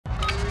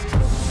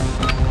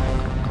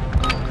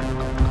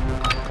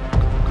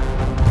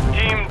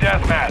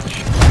deathmatch.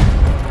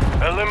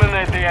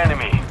 Eliminate the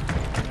enemy.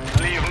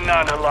 Leave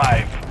none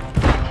alive.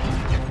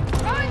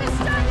 Throwing the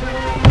stun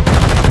grenade!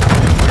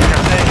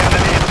 We're taking the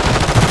lead.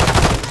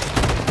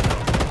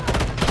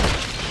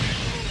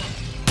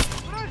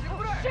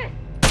 Shit!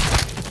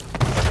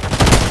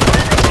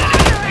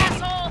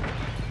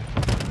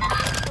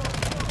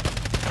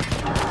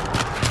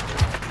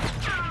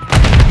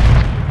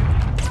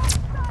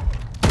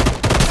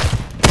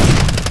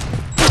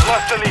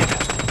 Lost the lead.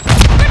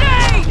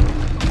 Grenade!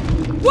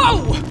 Whoa!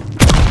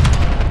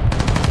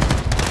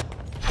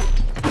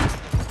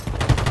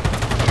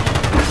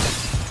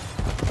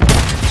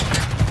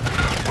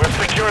 We've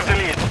secured the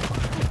lead.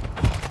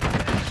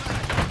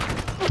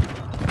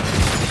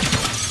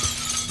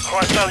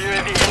 Hostile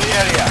UAV in the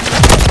area.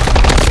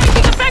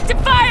 Taking effective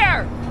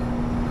fire!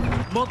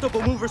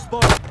 Multiple movers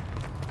spotted.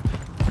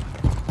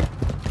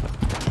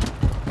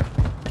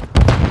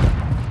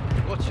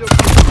 What's your...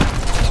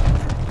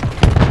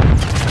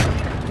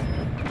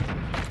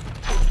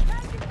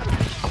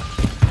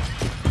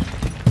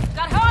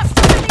 Got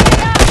hostiles in the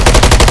area!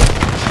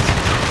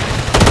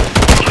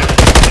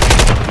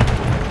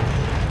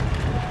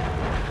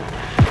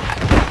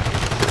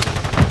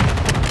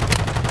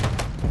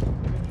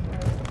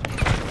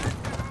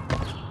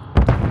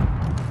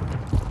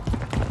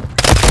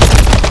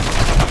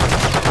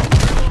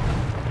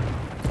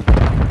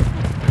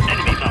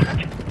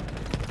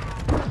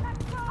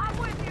 I'm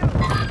with you!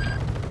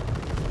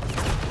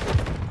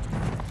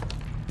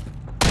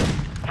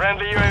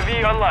 Friendly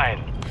UAV online.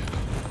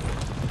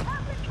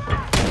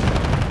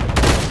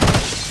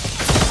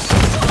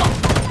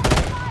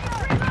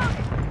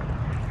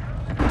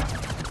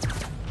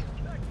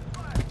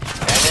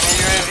 Enemy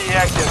UAV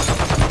active.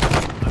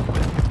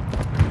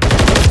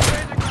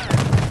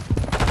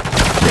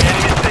 The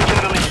enemy's taking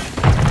the lead.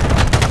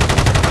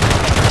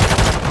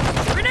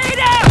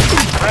 Grenade out!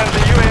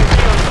 Friendly UAV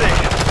on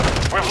station.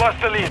 We've lost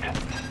the lead.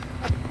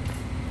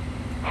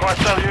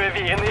 Hostile UAV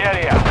in the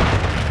area.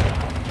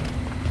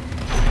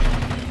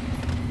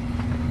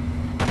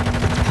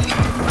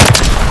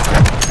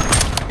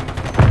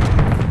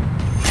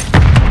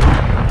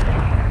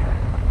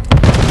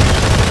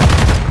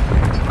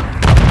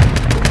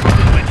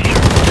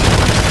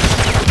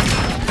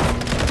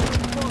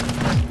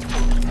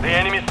 The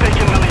enemy's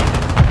taking the lead.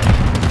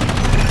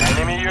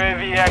 Enemy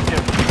UAV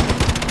active.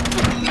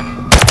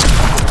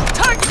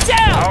 Target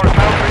down! Our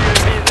counter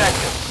UAV is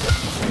active.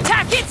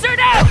 Attack insert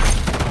out!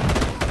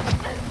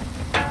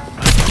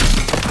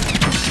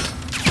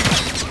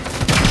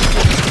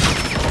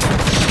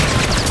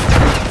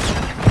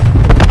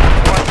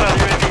 Hostile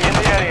UAV in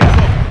the area.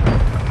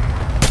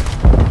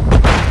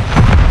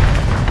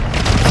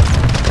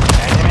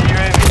 Enemy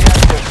UAV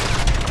active.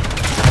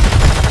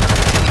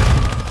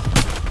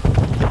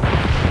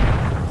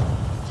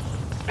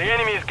 The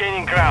enemy is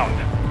gaining ground.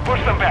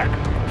 Push them back.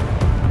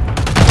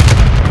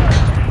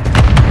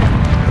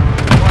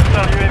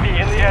 Hostile UAV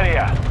in the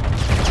area.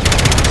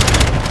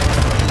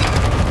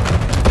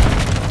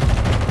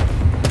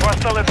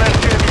 Hostile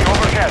advanced UAV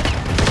overhead.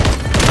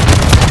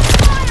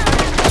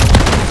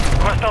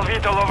 Hostile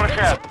VTOL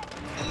overhead.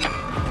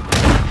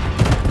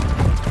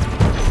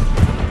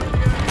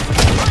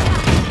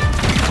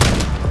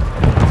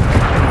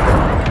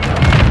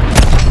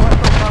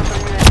 Hostile counter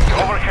UAV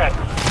overhead.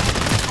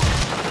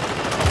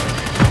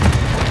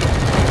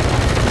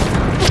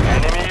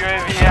 Enemy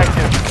UAV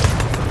active.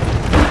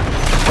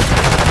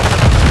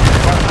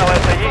 Hostile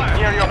SAE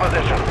near your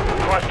position.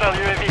 Hostile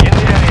UAV in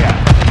the area.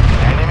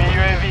 Enemy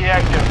UAV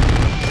active.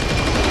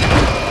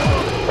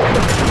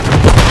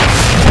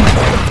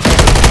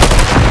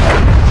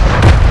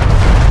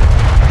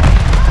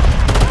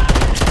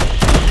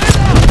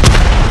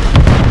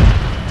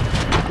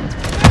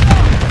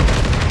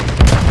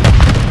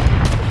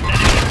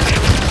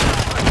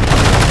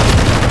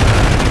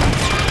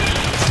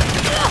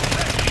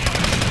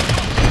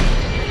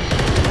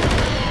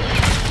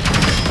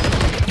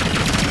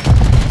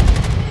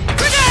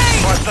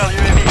 Hostile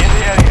UAV in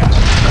the area.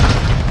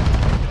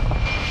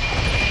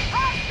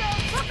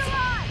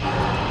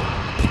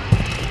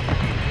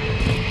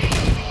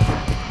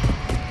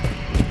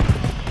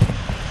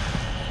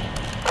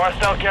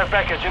 Hostile care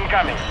package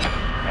incoming.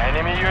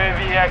 Enemy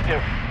UAV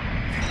active.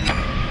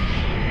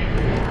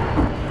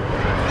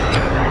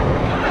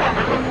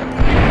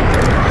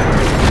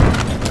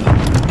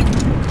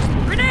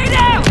 Grenade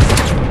out!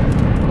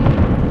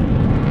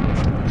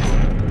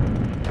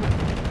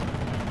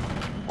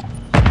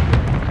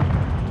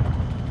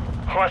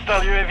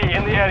 Hostile UAV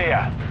in the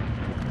area.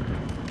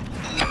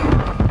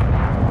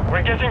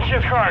 We're getting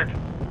hit hard.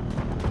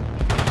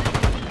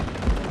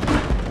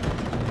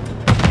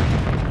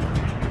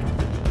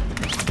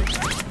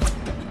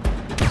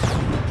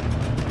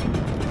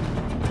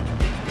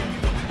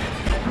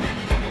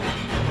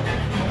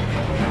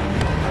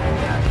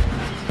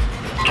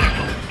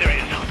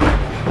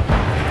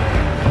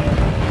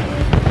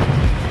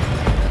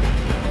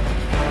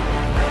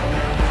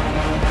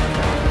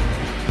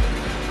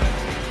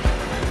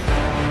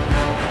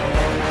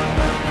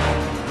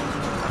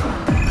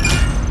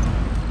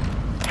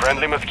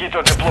 Friendly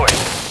mosquito deployed.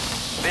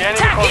 The enemy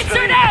close to Tactics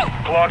are the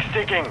out! clock's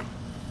ticking.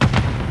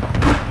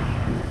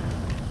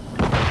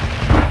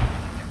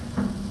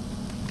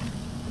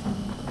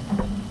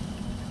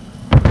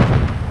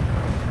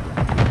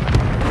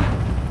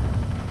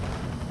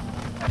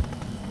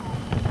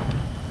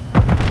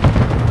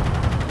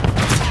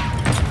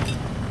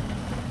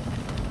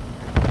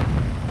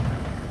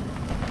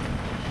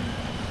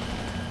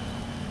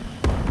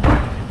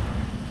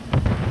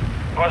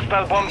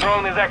 Hostile bomb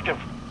drone is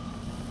active.